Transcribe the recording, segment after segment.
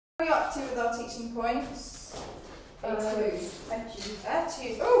Where are we up to with our teaching points? Etude.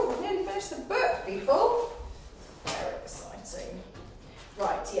 Etude. Oh, we've nearly finished the book, people. Very exciting.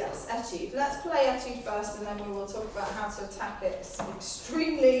 Right, yes, Etude. Let's play Etude first and then we will talk about how to attack it. It's an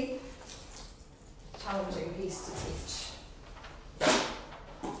extremely challenging piece to teach.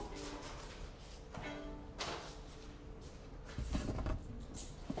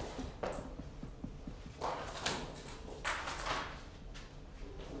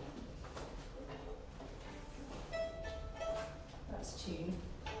 That's tune.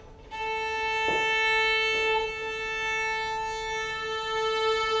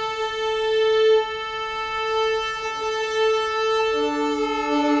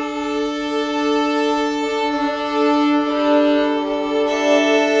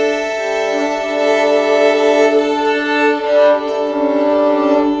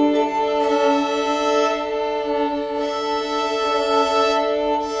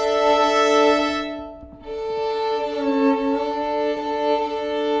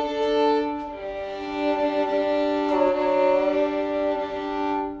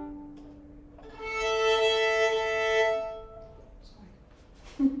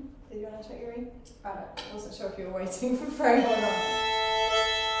 I wasn't sure if you were waiting for frame or not.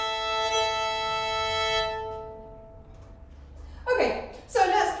 Okay, so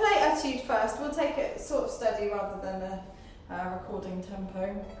let's play Etude first. We'll take it sort of steady rather than a recording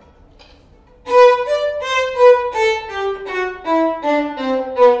tempo.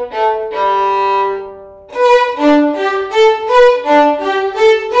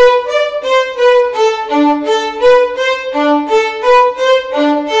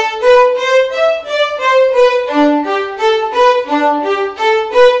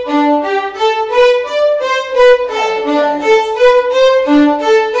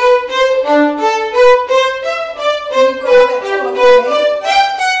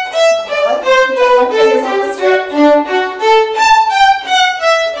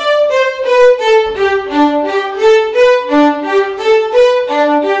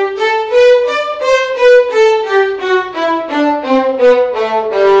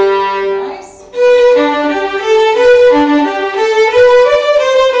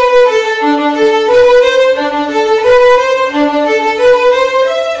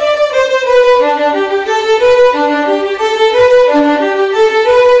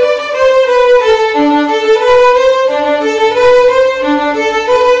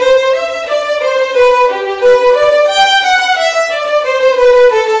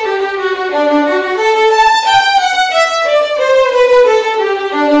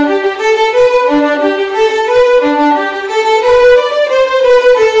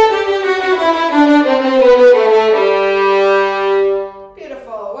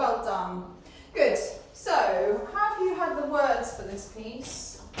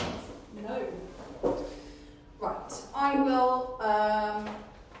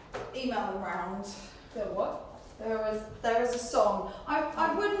 There is a song.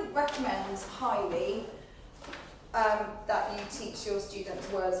 I wouldn't recommend highly that you teach your students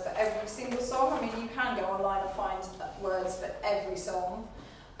words for every single song. I mean, you can go online and find words for every song.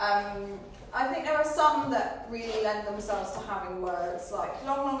 I think there are some that really lend themselves to having words. Like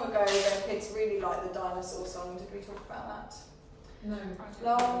long, long ago, the kids really liked the dinosaur song. Did we talk about that? No.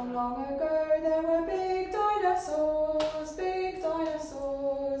 Long, long ago, there were big dinosaurs, big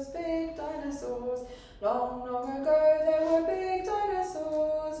dinosaurs, big dinosaurs. Long, long ago, there were big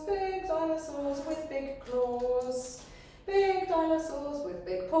dinosaurs with big claws. Big dinosaurs with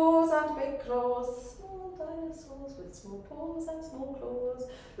big paws and big claws. Small dinosaurs with small paws and small claws.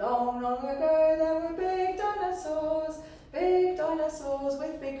 Long, long ago, there were big dinosaurs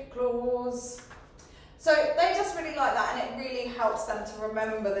with big claws. So they just really like that, and it really helps them to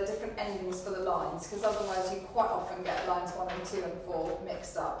remember the different endings for the lines, because otherwise you quite often get lines 1 and 2 and 4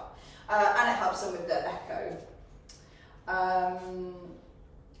 mixed up. And it helps them with the echo.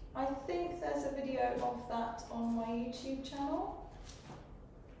 I think there's a video of that on my YouTube channel.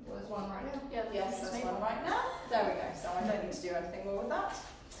 There's one right now. Yeah, yes, there's one right now. There we go, so I don't need to do anything more with that.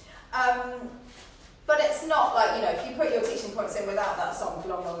 But it's not like, you know, if you put your teaching points in without that song for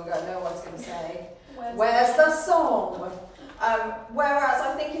long, long ago, no one's going to say, where's the song? Whereas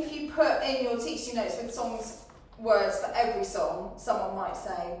I think if you put in your teaching notes with words for every song, someone might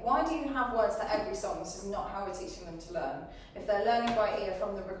say, why do you have words for every song? This is not how we're teaching them to learn. If they're learning by ear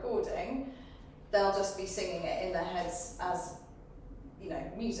from the recording, they'll just be singing it in their heads as, you know,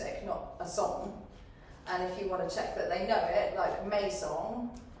 music, not a song. And if you want to check that they know it, like May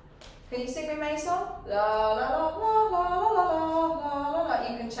song, can you sing me May song? La la la la la la la la la.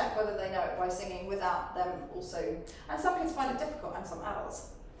 You can check whether they know it by singing without them also. And some kids find it difficult, and some adults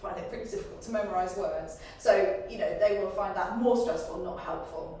find it difficult to memorise words. So, you know, they will find that more stressful, not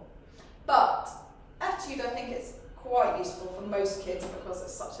helpful. But Etude, I think it's quite useful for most kids because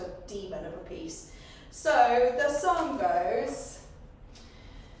it's such a demon of a piece. So the song goes...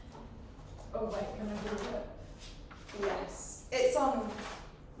 Oh wait, can I read it? Yes. It's on...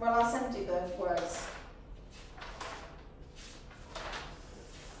 Well, I'll send you the words.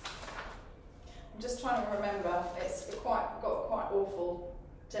 I'm just trying to remember. It's got quite awful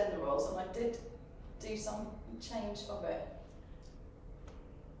gender roles, and I did do some change of it.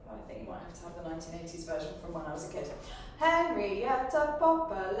 I think you might have to have the 1980s version from when I was a kid. Henrietta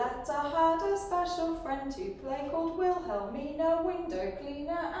Popoletta had a special friend to play called Wilhelmina, window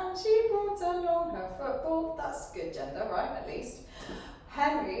cleaner, and she brought along her football. That's good gender, right, at least.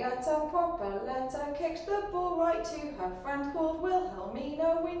 Henrietta Popoletta kicked the ball right to her friend called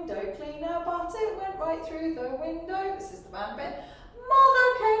Wilhelmina, window cleaner, but it went right through the window. This is the band bit.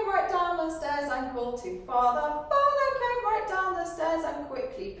 Mother came right down the stairs and called to father. Father came right down the stairs and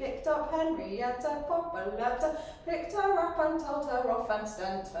quickly picked up Henrietta Popoletta, picked her up and told her off and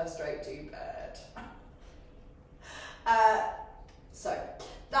sent her straight to bed. So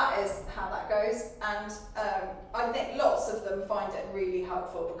that is how that goes, and I think lots of them find it really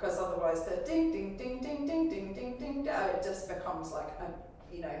helpful because otherwise the ding ding ding ding ding ding ding ding, it just becomes like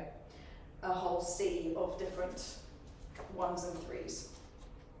a whole sea of different ones and threes.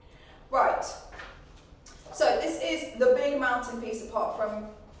 Right, so this is the big mountain piece apart from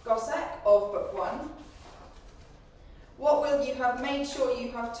Gossec of book 1. What will you have made sure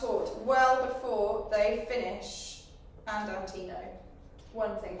you have taught well before they finish Andantino?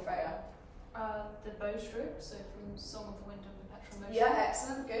 One thing, Freya. The bow stroke, so from Song of the Wind and Perpetual Motion. Yeah,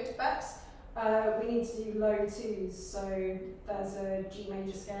 excellent, good. Bex? We need to do low 2s, so there's a G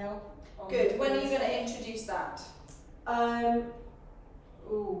major scale. Good. When are you going to introduce that?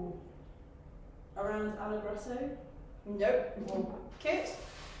 Around Allegretto? Nope. Kit?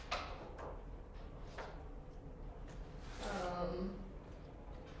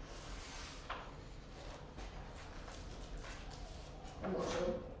 I'm not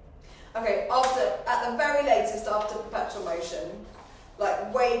sure. Okay, at the very latest after Perpetual Motion,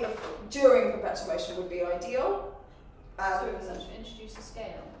 like way before, during Perpetual Motion would be ideal. So essentially introduce a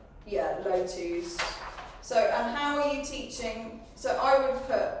scale. Yeah, low 2s. So, and how are you teaching? So I would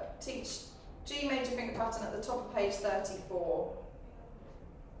teach G major finger pattern at the top of page 34.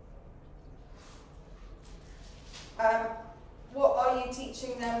 What are you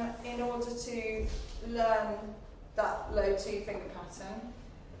teaching them in order to learn that low 2 finger pattern?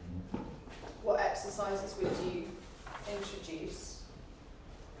 What exercises would you introduce?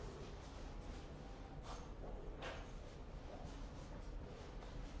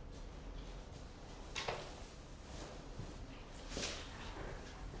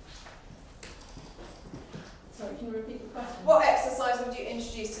 Sorry, can you repeat the question? What exercise would you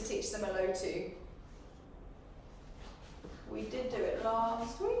introduce to teach them a low 2? We did do it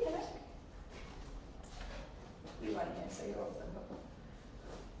last week, I think. You weren't here, so you're off them.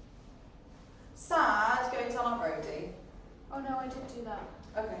 Sad, go tell Aunt Rhodey. Oh no, I did do that.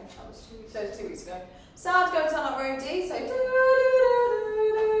 Okay, That was 2 weeks so ago. 2 weeks ago. Sad, go tell Aunt Rhodey. So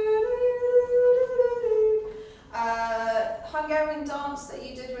Hungarian dance that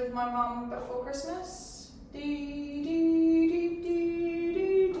you did with my mum before Christmas.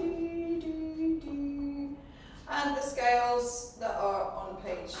 And the scales that are on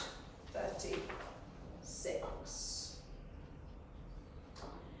page 36.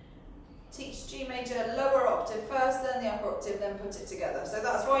 Teach G major lower octave first, then the upper octave, then put it together. So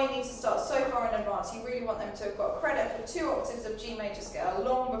that's why you need to start so far in advance. You really want them to have got credit for 2 octaves of G major scale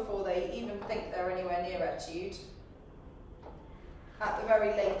long before they even think they're anywhere near Etude. At the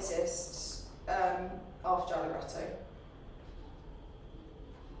very latest, after Allegretto.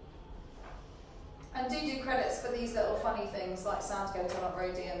 And do credits for these little funny things like sound go to Aunt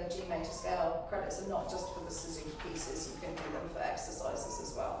Rhodey and the G major scale. Credits are not just for the Suzuki pieces, you can do them for exercises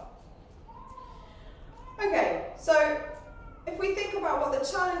as well. Okay, so if we think about what the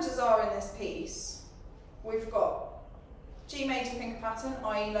challenges are in this piece, we've got G major finger pattern,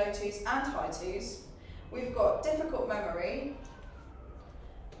 i.e. low 2s and high 2s. We've got difficult memory.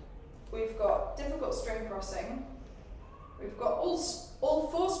 We've got difficult string crossing. We've got all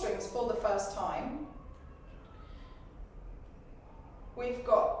 4 strings for the first time. We've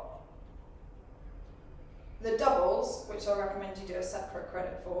got the doubles, which I recommend you do a separate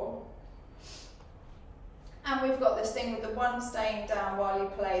credit for. And we've got this thing with the one staying down while you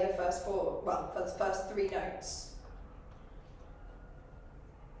play the first 4, well, for the first 3 notes.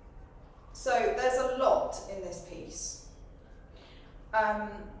 So there's a lot in this piece.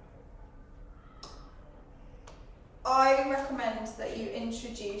 I recommend that you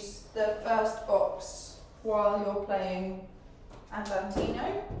introduce the first box while you're playing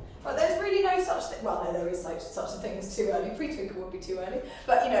Andantino. But there's really no such thing, well no, there is such a thing as too early. Pre-twinkle would be too early.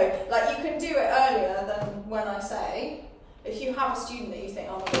 But you know, like you can do it earlier than when I say. If you have a student that you think,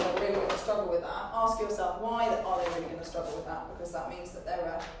 oh my god, I'm really going to struggle with that, ask yourself why are they really going to struggle with that, because that means that there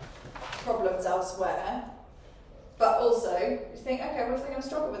are problems elsewhere. But also, you think, okay, well if they're going to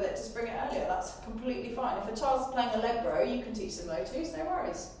struggle with it, just bring it earlier, that's completely fine. If a child's playing Allegro, you can teach them low twos, no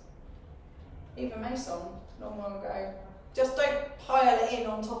worries. Even Mason, long ago. Just don't pile it in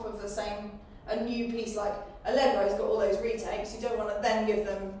on top of a new piece like Allegro's got all those retakes, you don't want to then give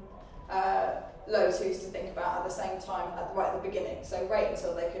them low twos to think about at the same time right at the beginning. So wait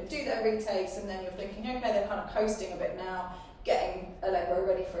until they can do their retakes, and then you're thinking, okay, they're kind of coasting a bit now, getting Allegro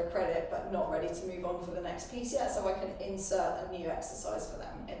ready for a credit, but not ready to move on for the next piece yet, so I can insert a new exercise for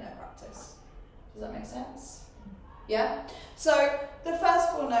them in their practice. Does that make sense? Yeah? So the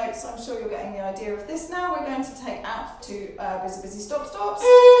first 4 notes, I'm sure you're getting the idea of this now. We're going to take out to busy, busy, stop, stops.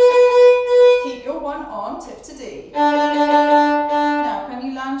 Keep your 1 on, tip to D. Now, can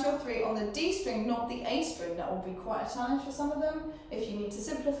you land your 3 on the D string, not the A string? That will be quite a challenge for some of them. If you need to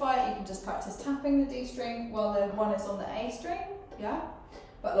simplify it, you can just practice tapping the D string while the 1 is on the A string. Yeah?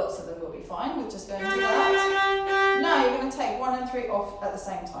 But lots of them will be fine with just going to that. Now you're going to take 1 and 3 off at the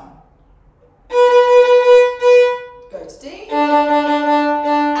same time. Go to D,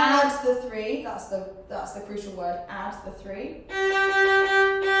 add the 3, that's the crucial word, add the 3,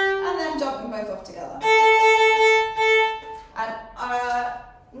 and then jump them both off together. And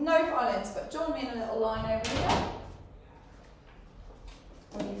no violins, but join me in a little line over here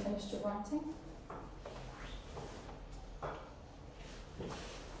when you finished your writing.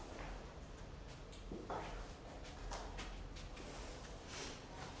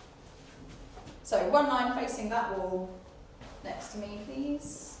 So 1 line facing that wall next to me,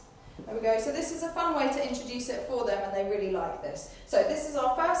 please. There we go. So this is a fun way to introduce it for them, and they really like this. So this is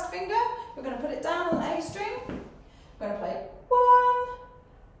our first finger. We're going to put it down on the A string. We're going to play 1,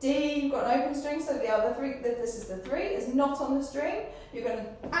 D. You've got an open string, so the other 3, this is the 3, is not on the string. You're going to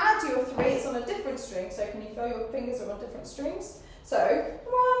add your 3, it's on a different string, so can you feel your fingers are on different strings? So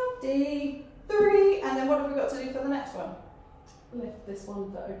 1, D, 3, and then what have we got to do for the next one? Lift this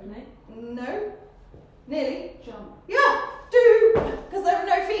one for opening. No. Nearly. Jump. Yeah, do. Because there are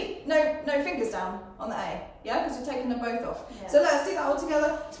no feet, no fingers down on the A. Yeah, because you're taking them both off. Yeah. So let's do that all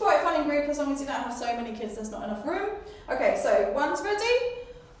together. It's quite fun in group as long as you don't have so many kids, there's not enough room. Okay, so 1's ready.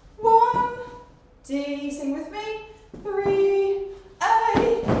 1, D, sing with me. 3,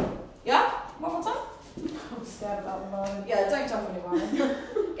 A. Yeah, one more time. I'm scared about the violin. Yeah, don't jump on your violin.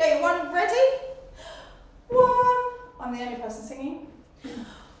 Okay, 1, ready. 1. I'm the only person singing.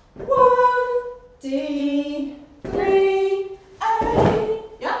 1, D, 3, A.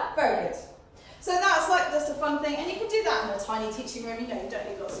 Yeah, very good. So that's like just a fun thing, and you can do that in a tiny teaching room. You know, you don't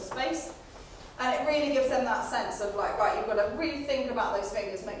need lots of space, and it really gives them that sense of like, right, you've got to really think about those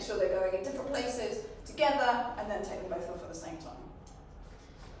fingers, make sure they're going in different places together, and then take them both off at the same time.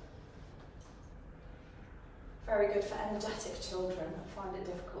 Very good for energetic children that find it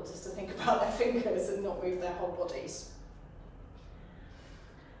difficult just to think about their fingers and not move their whole bodies.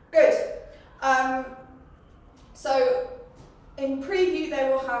 Good. So in preview they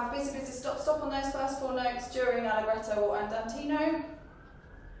will have busy, busy, stop, stop on those first 4 notes during Allegretto or Andantino.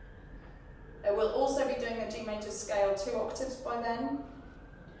 They will also be doing the G major scale 2 octaves by then.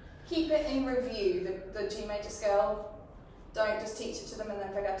 Keep it in review, the G major scale. Don't just teach it to them and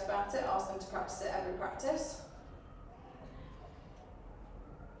then forget about it. Ask them to practice it every practice.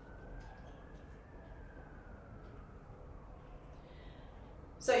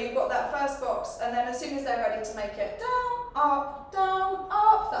 So you've got that first box, and then as soon as they're ready to make it down, up,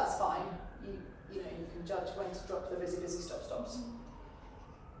 that's fine. You know, you can judge when to drop the busy, busy, stop, stops.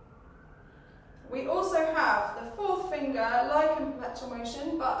 We also have the 4th finger, like in perpetual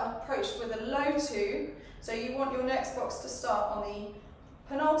motion, but approached with a low 2. So you want your next box to start on the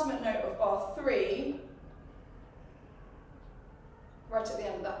penultimate note of bar 3, right at the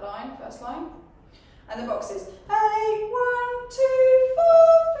end of that line, first line. And the box is 8, 1, 2, 4,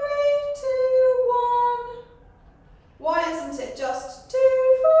 3, 2, 1. Why isn't it just 2,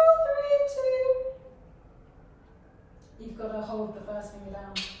 4, 3, 2? You've got to hold the first finger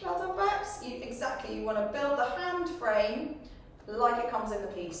down. Well done, backs. Exactly, you want to build the hand frame like it comes in the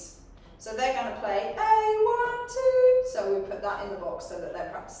piece. So they're going to play A, 1, 2. So we put that in the box so that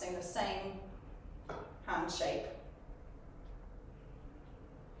they're practicing the same hand shape.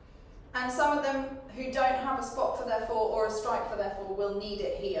 And some of them who don't have a spot for their 4 or a strike for their 4 will need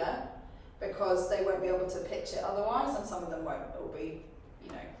it here. because they won't be able to pitch it otherwise, and some of them won't. It will be,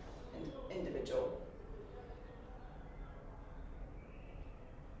 you know, individual.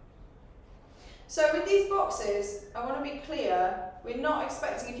 So with these boxes, I want to be clear, we're not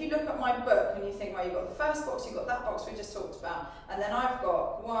expecting, if you look at my book and you think, well, you've got the first box, you've got that box we just talked about, and then I've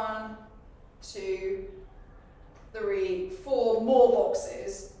got 1, 2, 3, 4 more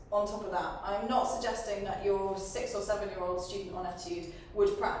boxes on top of that. I'm not suggesting that your 6 or 7-year-old student on Etude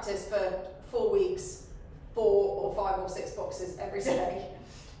would practice for 4 weeks, 4 or 5 or 6 boxes every day.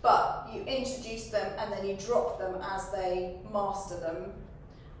 But you introduce them and then you drop them as they master them,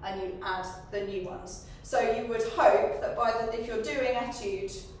 and you add the new ones. So you would hope that if you're doing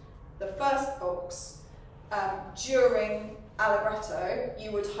Etude, the first box, during Allegretto,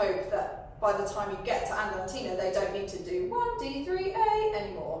 you would hope that by the time you get to Andantino, they don't need to do 1, D, 3, A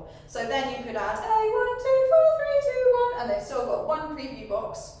anymore. So then you could add A, 1, 2, 4, 3, 2, 1, and they've still got 1 preview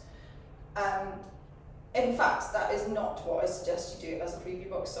box. In fact, that is not what I suggest you do as a preview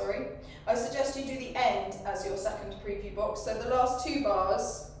box, sorry. I suggest you do the end as your second preview box, so the last 2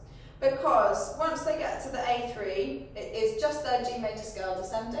 bars, because once they get to the A3, it is just their G major scale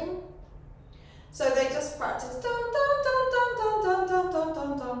descending. So they just practice dun dun dun dun dun dun dun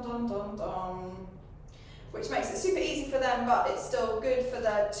dun dun dun dun dun, which makes it super easy for them, but it's still good for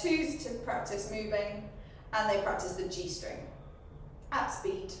their 2s to practice moving, and they practice the G string at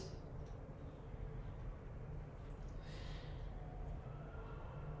speed.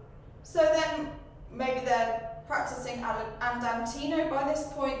 So then maybe they're practicing Andantino by this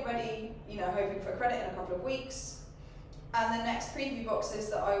point, ready, you know, hoping for credit in a couple of weeks. And the next preview boxes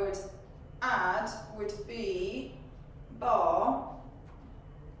that I would add would be bar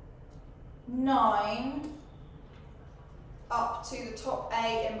 9 up to the top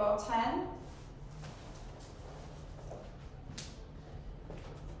A in bar 10.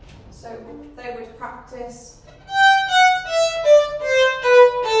 So they would practice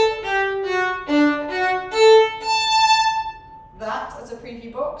that as a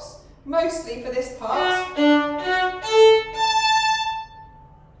preview box, mostly for this part.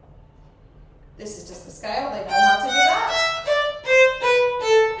 This is just the scale, they know how to do that.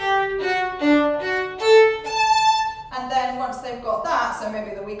 And then once they've got that, so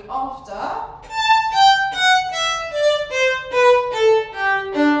maybe the week after,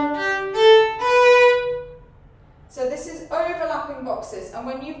 so this is overlapping boxes, and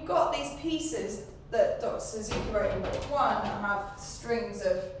when you've got these pieces that Dr. Suzuki wrote in book 1 that have strings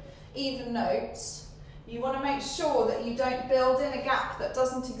of even notes, you want to make sure that you don't build in a gap that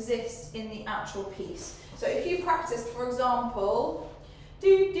doesn't exist in the actual piece. So if you practiced, for example,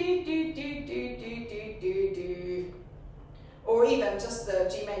 do do do do do do do do do, or even just the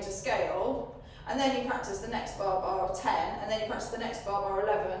G major scale, and then you practice the next bar, bar 10, and then you practice the next bar, bar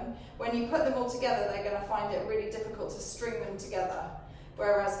 11, when you put them all together, they're going to find it really difficult to string them together.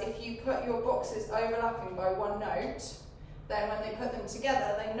 Whereas if you put your boxes overlapping by 1 note, then when they put them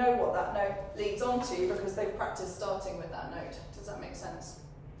together, they know what that note leads on to because they've practiced starting with that note. Does that make sense?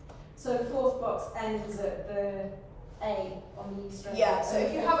 So the 4th box ends at the A on the E string. Yeah, so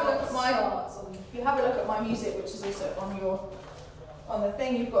if you have a look at my music, which is also on the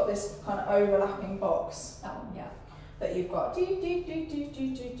thing, you've got this kind of overlapping box. Yeah. That you've got do do do do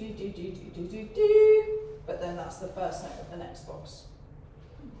do do do do do do do do, but then that's the first note of the next box.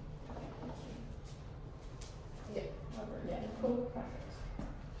 Yeah. Yeah. Cool. Perfect.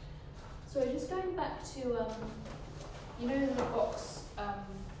 So just going back to, you know the box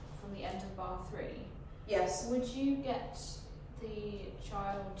from the end of bar 3? Yes. Would you get the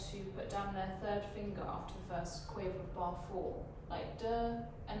child to put down their 3rd finger after the first quiver of bar 4? Like duh,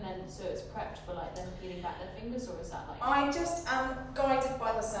 and then so it's prepped for like them peeling back their fingers, or is that like? I just am guided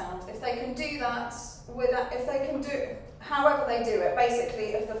by the sound. If they can do that if they can do however they do it,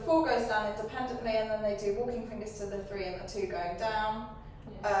 basically if the 4 goes down independently and then they do walking fingers to the 3 and the 2 going down,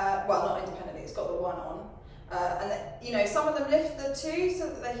 Yeah. well not independently, it's got the 1 on. And then, you know, some of them lift the 2 so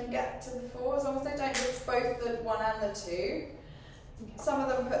that they can get to the 4, as long as they don't lift both the 1 and the 2. Okay. Some of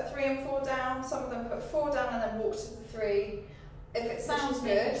them put 3 and 4 down, some of them put 4 down and then walk to the 3. If it sounds good,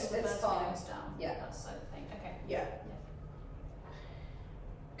 it's fine. Down. Yeah. That's the thing. Okay. Yeah.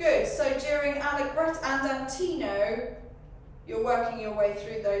 Good. So during Allegretto and Andantino, you're working your way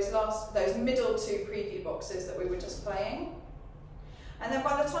through those middle 2 preview boxes that we were just playing. And then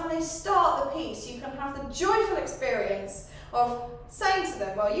by the time they start the piece, you can have the joyful experience of saying to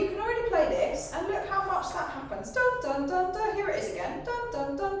them, well, you can already play this, and look how much that happens. Dun dun dun dun. Here it is again. Dun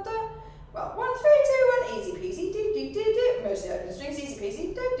dun dun dun. Well, 1, 3, 2, 1, easy peasy, do do do do. Mostly open strings, easy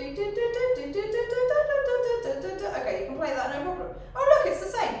peasy, do do do do do do do do do do do do do do. Okay, you can play that no problem. Oh look, it's the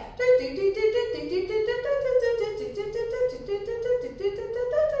same. Do do do do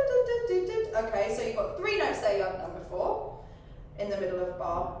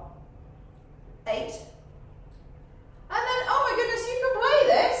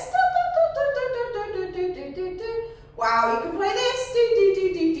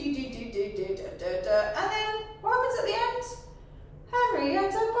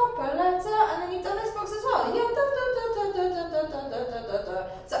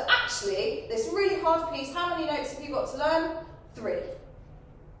hard piece, how many notes have you got to learn? 3.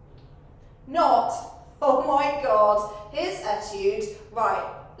 Not, oh my god, here's Etude.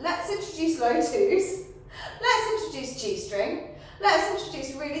 Right, let's introduce low 2s. Let's introduce G string. Let's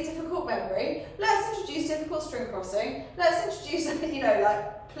introduce really difficult memory. Let's introduce difficult string crossing. Let's introduce, you know,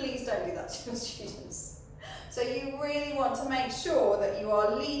 like, please don't do that to your students. So you really want to make sure that you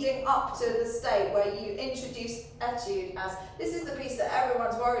are leading up to the state where you introduce Etude as, this is the piece that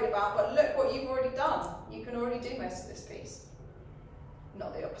everyone's worried about, but look what you've already done. You can already do most of this piece.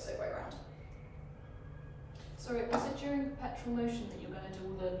 Not the opposite way around. Sorry, was it during perpetual motion that you're going to do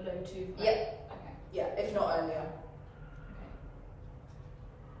all the low 2? Yep. Okay. Yeah, if not earlier. Okay.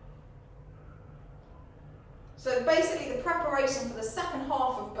 So basically the preparation for the second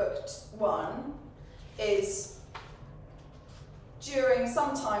half of book 1 is during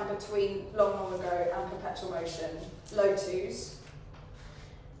some time between Long Ago and Perpetual Motion, low 2s.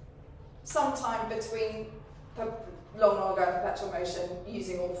 Sometime between Long Ago and Perpetual Motion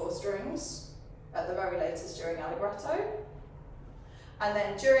using all 4 strings, at the very latest during Allegretto. And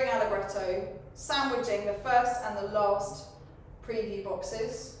then during Allegretto, sandwiching the first and the last preview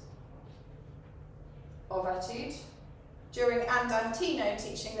boxes of Etude. During Andantino,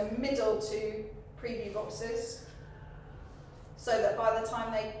 teaching the middle 2 preview boxes, so that by the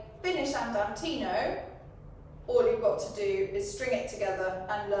time they finish Andantino, all you've got to do is string it together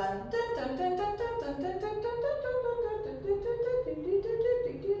and learn,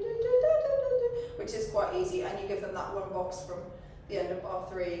 which is quite easy, and you give them that one box from the end of bar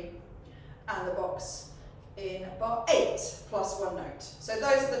 3 and the box in bar 8 plus 1 note. So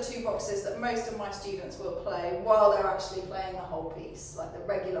those are the 2 boxes that most of my students will play while they're actually playing the whole piece. Like the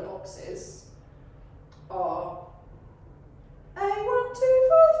regular boxes are A 1 2 4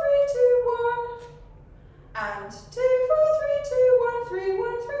 3 2 1 and 2 4 3 2 1 3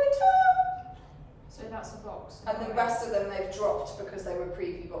 1 3 2. So that's a box. And the rest of them they've dropped because they were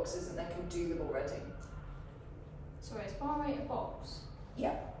preview boxes and they can do them already. Sorry, is bar 8 a box?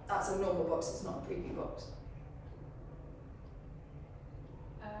 Yeah, that's a normal box, it's not a preview box.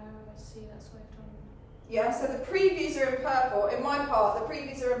 I see, that's what I've done. Yeah, so the previews are in purple. In my part, the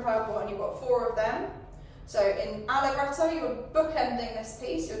previews are in purple and you've got 4 of them. So in Allegretto, you're bookending this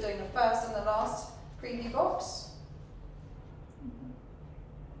piece, you're doing the first and the last preview box.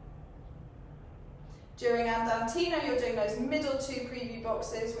 During Andantino, you're doing those middle 2 preview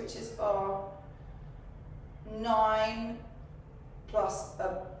boxes, which is bar 9 plus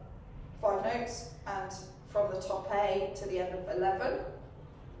 5 notes, and from the top A to the end of 11.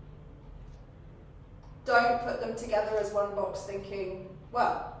 Don't put them together as one box thinking,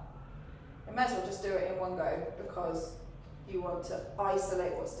 well, you may as well just do it in one go, because you want to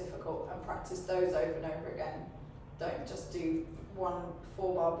isolate what's difficult and practice those over and over again. Don't just do one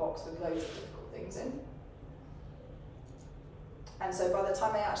 4-bar box with loads of difficult things in. And so by the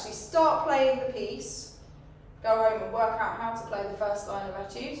time they actually start playing the piece, go home and work out how to play the first line of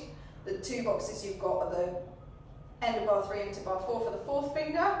Etude. The 2 boxes you've got are the end of bar 3 into bar 4 for the 4th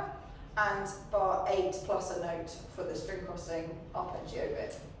finger, and bar 8 plus a note for the string crossing arpeggio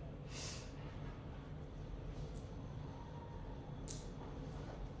bit.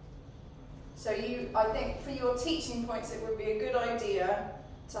 So I think for your teaching points, it would be a good idea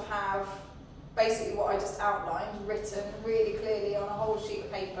to have basically what I just outlined written really clearly on a whole sheet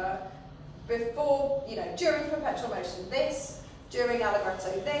of paper before, during perpetual motion this, during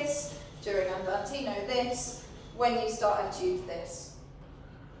Allegretto this, during Andantino this, when you start Etude this.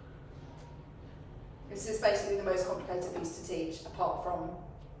 This is basically the most complicated piece to teach apart from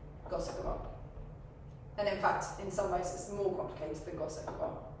Suzuki Hub. And in fact, in some ways it's more complicated than Suzuki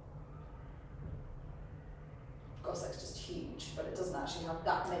Hub. Gossek's just huge, but it doesn't actually have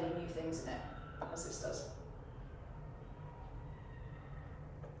that many new things in it as this does.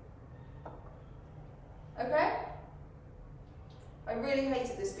 Okay? I really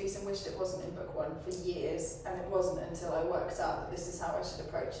hated this piece and wished it wasn't in book 1 for years, and it wasn't until I worked out that this is how I should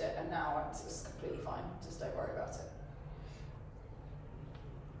approach it, and now it's just completely fine. Just don't worry about it.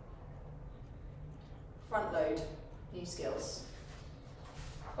 Front load, new skills.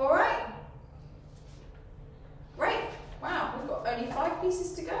 All right. Great. Wow, we've got only 5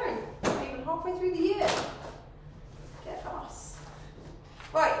 pieces to go. Not even halfway through the year. Get us.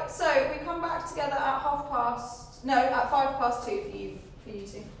 Right, so we come back together at 5 past 2 for you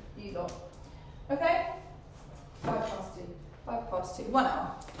two, you lot. Okay? 5 past 2. 5 past 2. 1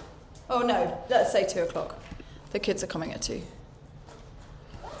 hour. Oh no, let's say 2 o'clock. The kids are coming at 2.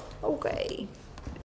 Okay.